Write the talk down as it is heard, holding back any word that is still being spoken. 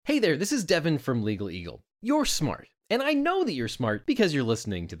Hey there, this is Devin from Legal Eagle. You're smart, and I know that you're smart because you're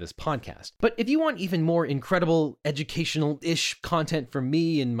listening to this podcast. But if you want even more incredible, educational-ish content from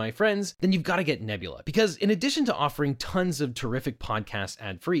me and my friends, then you've got to get Nebula. Because in addition to offering tons of terrific podcasts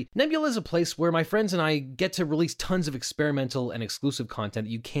ad-free, Nebula is a place where my friends and I get to release tons of experimental and exclusive content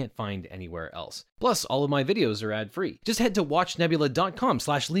that you can't find anywhere else. Plus, all of my videos are ad-free. Just head to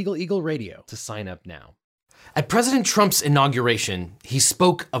watchnebula.com/legaleagleradio to sign up now. At President Trump's inauguration, he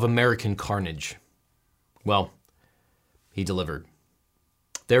spoke of American carnage. Well, he delivered.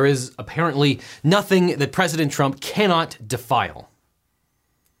 There is apparently nothing that President Trump cannot defile.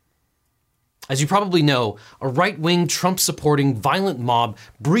 As you probably know, a right-wing Trump-supporting violent mob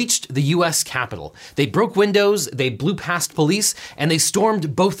breached the US Capitol. They broke windows, they blew past police, and they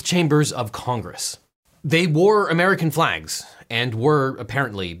stormed both chambers of Congress. They wore American flags and were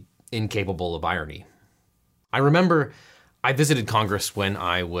apparently incapable of irony. I remember I visited Congress when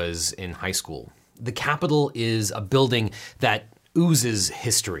I was in high school. The Capitol is a building that oozes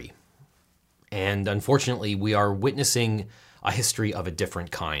history. And unfortunately, we are witnessing a history of a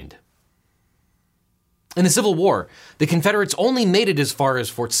different kind. In the Civil War, the Confederates only made it as far as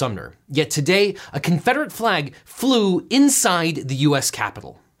Fort Sumner. Yet today, a Confederate flag flew inside the US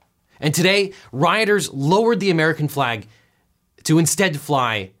Capitol. And today, rioters lowered the American flag to instead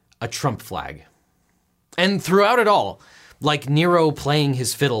fly a Trump flag. And throughout it all, like Nero playing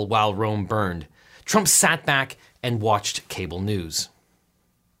his fiddle while Rome burned, Trump sat back and watched cable news.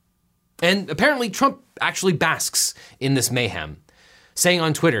 And apparently Trump actually basks in this mayhem, saying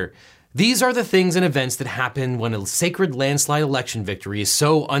on Twitter, "These are the things and events that happen when a sacred landslide election victory is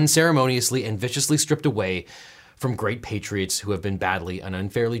so unceremoniously and viciously stripped away from great patriots who have been badly and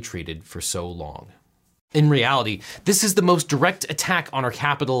unfairly treated for so long." In reality, this is the most direct attack on our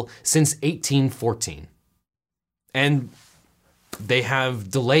Capitol since 1814. And they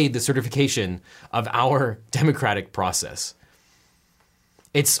have delayed the certification of our democratic process.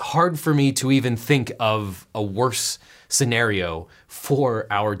 It's hard for me to even think of a worse scenario for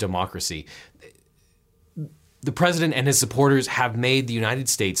our democracy. The president and his supporters have made the United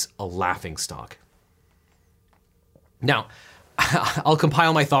States a laughingstock. Now, I'll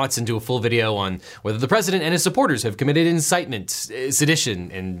compile my thoughts into a full video on whether the president and his supporters have committed incitement,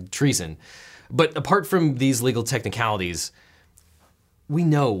 sedition, and treason. But apart from these legal technicalities, we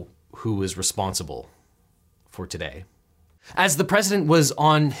know who is responsible for today. As the president was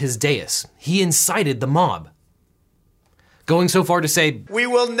on his dais, he incited the mob, going so far to say, "We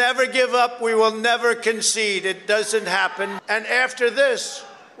will never give up, we will never concede, it doesn't happen. And after this,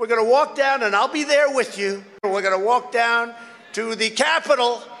 we're gonna walk down, and I'll be there with you. We're gonna walk down to the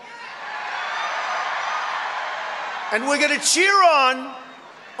Capitol, and we're gonna cheer on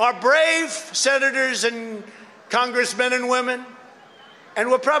our brave senators and congressmen and women,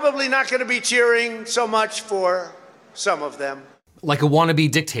 and we're probably not going to be cheering so much for some of them." Like a wannabe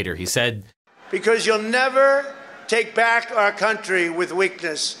dictator, he said, "Because you'll never take back our country with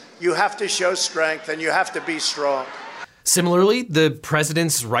weakness. You have to show strength, and you have to be strong." Similarly, the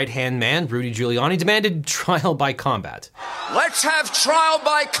president's right-hand man, Rudy Giuliani, demanded trial by combat. "Let's have trial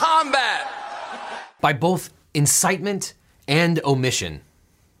by combat." By both incitement and omission.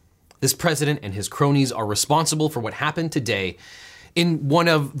 This president and his cronies are responsible for what happened today in one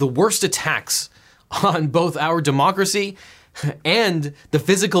of the worst attacks on both our democracy and the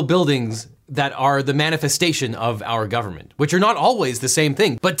physical buildings that are the manifestation of our government, which are not always the same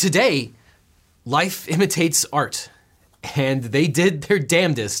thing. But today, life imitates art, and they did their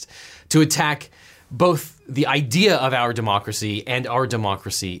damnedest to attack both the idea of our democracy and our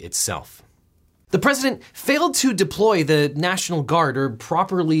democracy itself. The president failed to deploy the National Guard or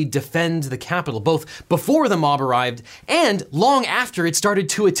properly defend the Capitol, both before the mob arrived and long after it started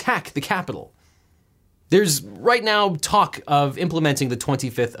to attack the Capitol. There's right now talk of implementing the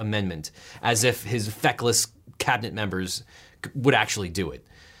 25th Amendment, as if his feckless cabinet members would actually do it.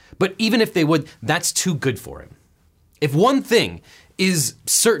 But even if they would, that's too good for him. If one thing is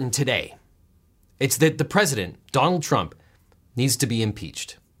certain today, it's that the president, Donald Trump, needs to be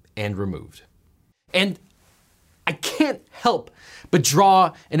impeached and removed. And I can't help but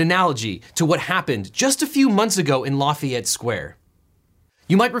draw an analogy to what happened just a few months ago in Lafayette Square.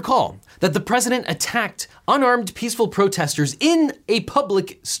 You might recall that the president attacked unarmed peaceful protesters in a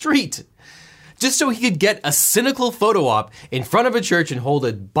public street, just so he could get a cynical photo op in front of a church and hold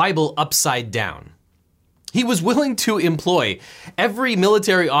a Bible upside down. He was willing to employ every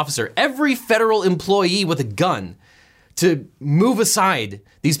military officer, every federal employee with a gun to move aside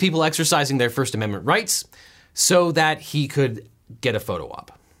these people exercising their First Amendment rights so that he could get a photo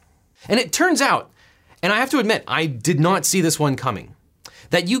op. And it turns out, and I have to admit, I did not see this one coming,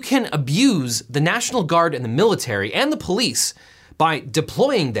 that you can abuse the National Guard and the military and the police by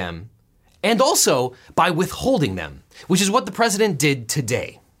deploying them and also by withholding them, which is what the president did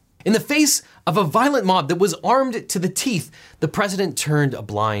today. In the face of a violent mob that was armed to the teeth, the president turned a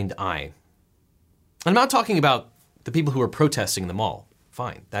blind eye. I'm not talking about the people who are protesting in the mall.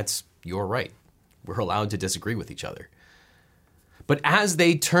 Fine, that's your right. We're allowed to disagree with each other. But as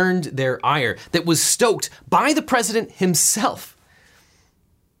they turned their ire that was stoked by the president himself,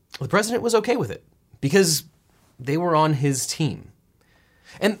 the president was okay with it because they were on his team.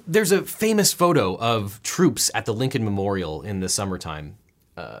 And there's a famous photo of troops at the Lincoln Memorial in the summertime,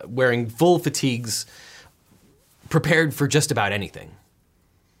 wearing full fatigues, prepared for just about anything.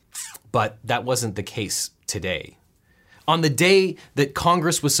 But that wasn't the case today. On the day that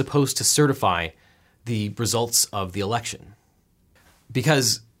Congress was supposed to certify the results of the election,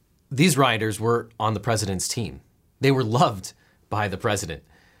 because these rioters were on the president's team. They were loved by the president.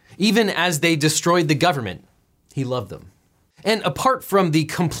 Even as they destroyed the government, he loved them. And apart from the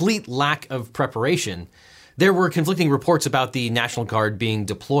complete lack of preparation, there were conflicting reports about the National Guard being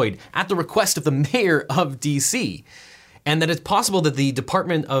deployed at the request of the mayor of DC, and that it's possible that the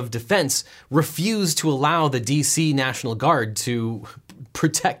Department of Defense refused to allow the DC National Guard to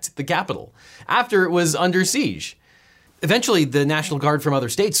protect the Capitol after it was under siege. Eventually, the National Guard from other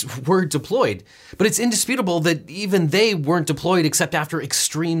states were deployed, but it's indisputable that even they weren't deployed except after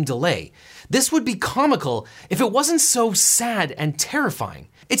extreme delay. This would be comical if it wasn't so sad and terrifying.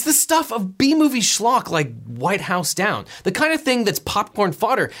 It's the stuff of B-movie schlock like White House Down, the kind of thing that's popcorn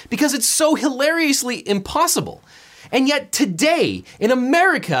fodder because it's so hilariously impossible. And yet today, in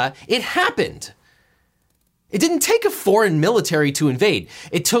America, it happened. It didn't take a foreign military to invade.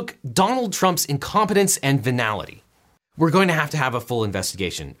 It took Donald Trump's incompetence and venality. We're going to have a full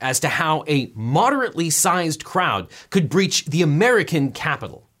investigation as to how a moderately sized crowd could breach the American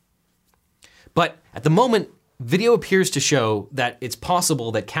Capitol. But at the moment, video appears to show that it's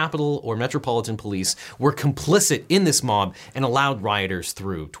possible that Capitol or Metropolitan Police were complicit in this mob and allowed rioters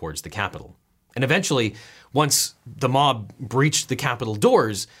through towards the Capitol. And eventually, once the mob breached the Capitol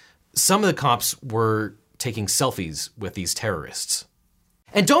doors, some of the cops were taking selfies with these terrorists.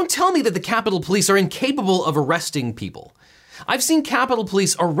 And don't tell me that the Capitol Police are incapable of arresting people. I've seen Capitol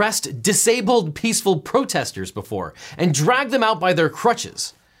Police arrest disabled, peaceful protesters before and drag them out by their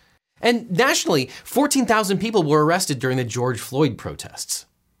crutches. And nationally, 14,000 people were arrested during the George Floyd protests.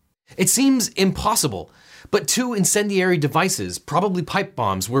 It seems impossible, but 2 incendiary devices, probably pipe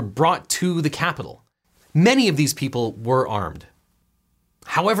bombs, were brought to the Capitol. Many of these people were armed.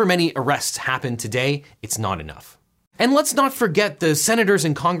 However many arrests happened today, it's not enough. And let's not forget the senators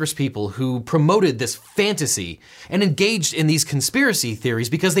and congresspeople who promoted this fantasy and engaged in these conspiracy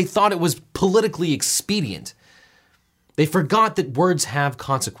theories because they thought it was politically expedient. They forgot that words have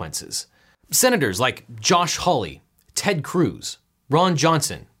consequences. Senators like Josh Hawley, Ted Cruz, Ron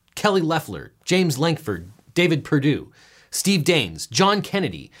Johnson, Kelly Loeffler, James Lankford, David Perdue, Steve Daines, John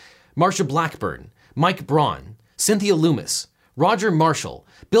Kennedy, Marsha Blackburn, Mike Braun, Cynthia Loomis, Roger Marshall,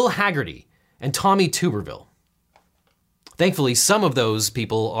 Bill Hagerty, and Tommy Tuberville. Thankfully, some of those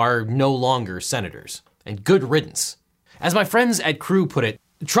people are no longer senators, and good riddance. As my friends at Crew put it,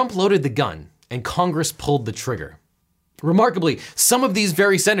 Trump loaded the gun, and Congress pulled the trigger. Remarkably, some of these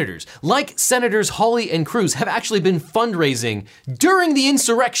very senators, like Senators Hawley and Cruz, have actually been fundraising during the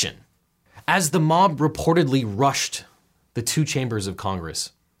insurrection. As the mob reportedly rushed the 2 chambers of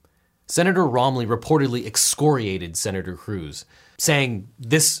Congress, Senator Romney reportedly excoriated Senator Cruz, saying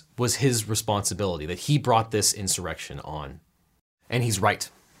this was his responsibility, that he brought this insurrection on. And he's right.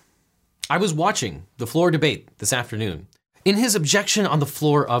 I was watching the floor debate this afternoon. In his objection on the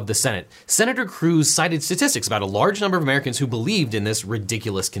floor of the Senate, Senator Cruz cited statistics about a large number of Americans who believed in this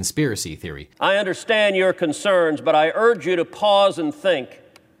ridiculous conspiracy theory. I understand your concerns, but I urge you to pause and think.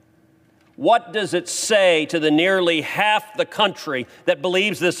 What does it say to the nearly half the country that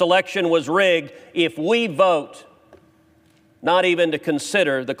believes this election was rigged if we vote not even to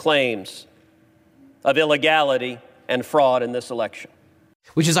consider the claims of illegality and fraud in this election?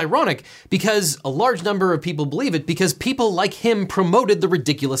 Which is ironic because a large number of people believe it because people like him promoted the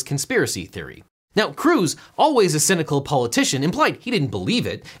ridiculous conspiracy theory. Now, Cruz, always a cynical politician, implied he didn't believe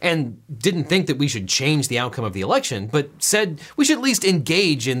it and didn't think that we should change the outcome of the election, but said we should at least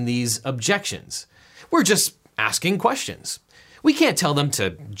engage in these objections. We're just asking questions. We can't tell them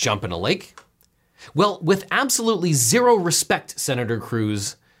to jump in a lake. Well, with absolutely zero respect, Senator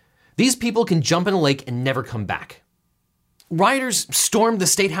Cruz, these people can jump in a lake and never come back. Rioters stormed the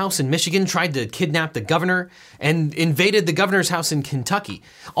State House in Michigan, tried to kidnap the governor, and invaded the governor's house in Kentucky.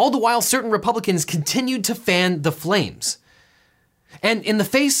 All the while, certain Republicans continued to fan the flames. And in the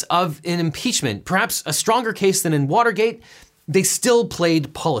face of an impeachment, perhaps a stronger case than in Watergate, they still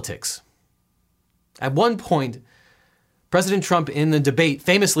played politics. At one point, President Trump in the debate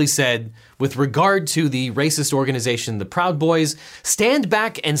famously said, with regard to the racist organization, the Proud Boys, stand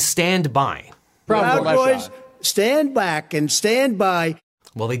back and stand by. Proud Boys, stand back and stand by.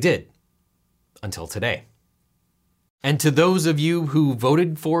 Well, they did. Until today. And to those of you who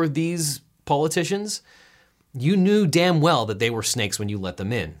voted for these politicians, you knew damn well that they were snakes when you let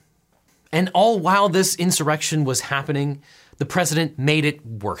them in. And all while this insurrection was happening, the president made it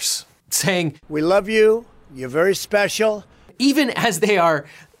worse, saying, We love you. You're very special. Even as they are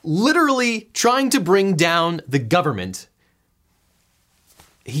literally trying to bring down the government,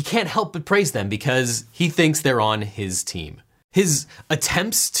 he can't help but praise them because he thinks they're on his team. His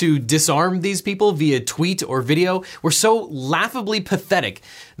attempts to disarm these people via tweet or video were so laughably pathetic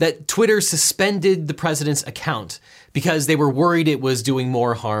that Twitter suspended the president's account because they were worried it was doing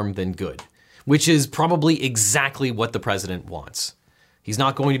more harm than good, which is probably exactly what the president wants. He's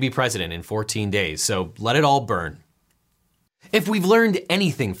not going to be president in 14 days, so let it all burn. If we've learned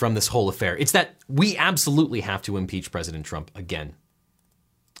anything from this whole affair, it's that we absolutely have to impeach President Trump again.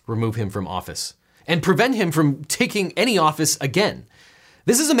 Remove him from office. And prevent him from taking any office again.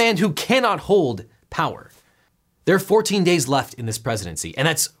 This is a man who cannot hold power. There are 14 days left in this presidency, and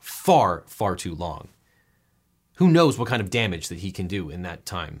that's far, far too long. Who knows what kind of damage that he can do in that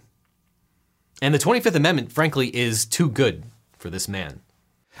time. And the 25th Amendment, frankly, is too good for this man.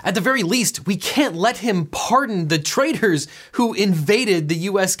 At the very least, we can't let him pardon the traitors who invaded the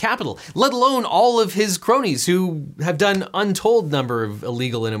US Capitol, let alone all of his cronies who have done untold number of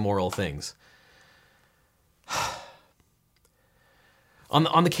illegal and immoral things.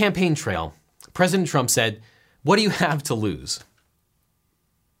 On the campaign trail, President Trump said, "What do you have to lose?"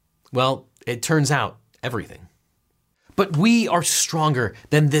 Well, it turns out everything. But we are stronger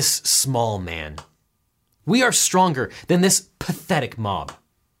than this small man. We are stronger than this pathetic mob.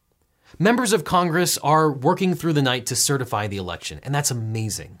 Members of Congress are working through the night to certify the election, and that's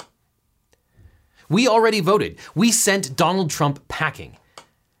amazing. We already voted. We sent Donald Trump packing,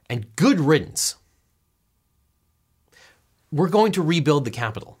 and good riddance. We're going to rebuild the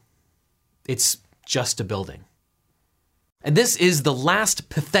Capitol. It's just a building. And this is the last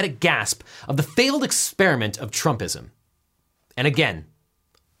pathetic gasp of the failed experiment of Trumpism. And again,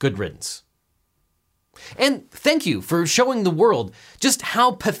 good riddance. And thank you for showing the world just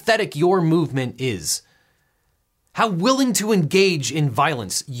how pathetic your movement is. How willing to engage in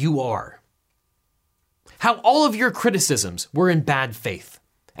violence you are. How all of your criticisms were in bad faith.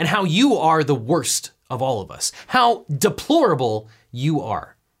 And how you are the worst of all of us. How deplorable you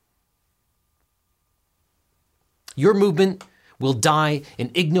are. Your movement will die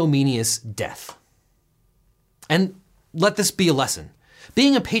an ignominious death. And let this be a lesson.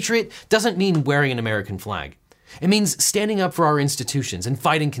 Being a patriot doesn't mean wearing an American flag. It means standing up for our institutions and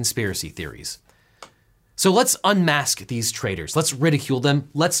fighting conspiracy theories. So let's unmask these traitors. Let's ridicule them.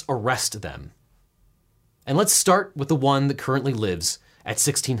 Let's arrest them. And let's start with the one that currently lives at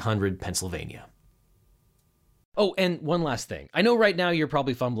 1600 Pennsylvania. Oh, and one last thing. I know right now you're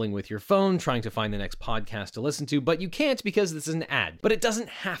probably fumbling with your phone trying to find the next podcast to listen to, but you can't because this is an ad. But it doesn't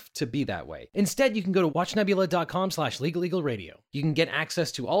have to be that way. Instead, you can go to watchnebula.com/legaleagleradio. You can get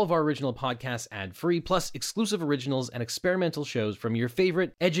access to all of our original podcasts ad-free, plus exclusive originals and experimental shows from your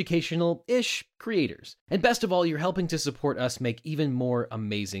favorite educational-ish creators. And best of all, you're helping to support us make even more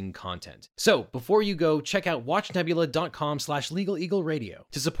amazing content. So before you go, check out watchnebula.com/legaleagleradio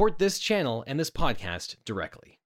to support this channel and this podcast directly.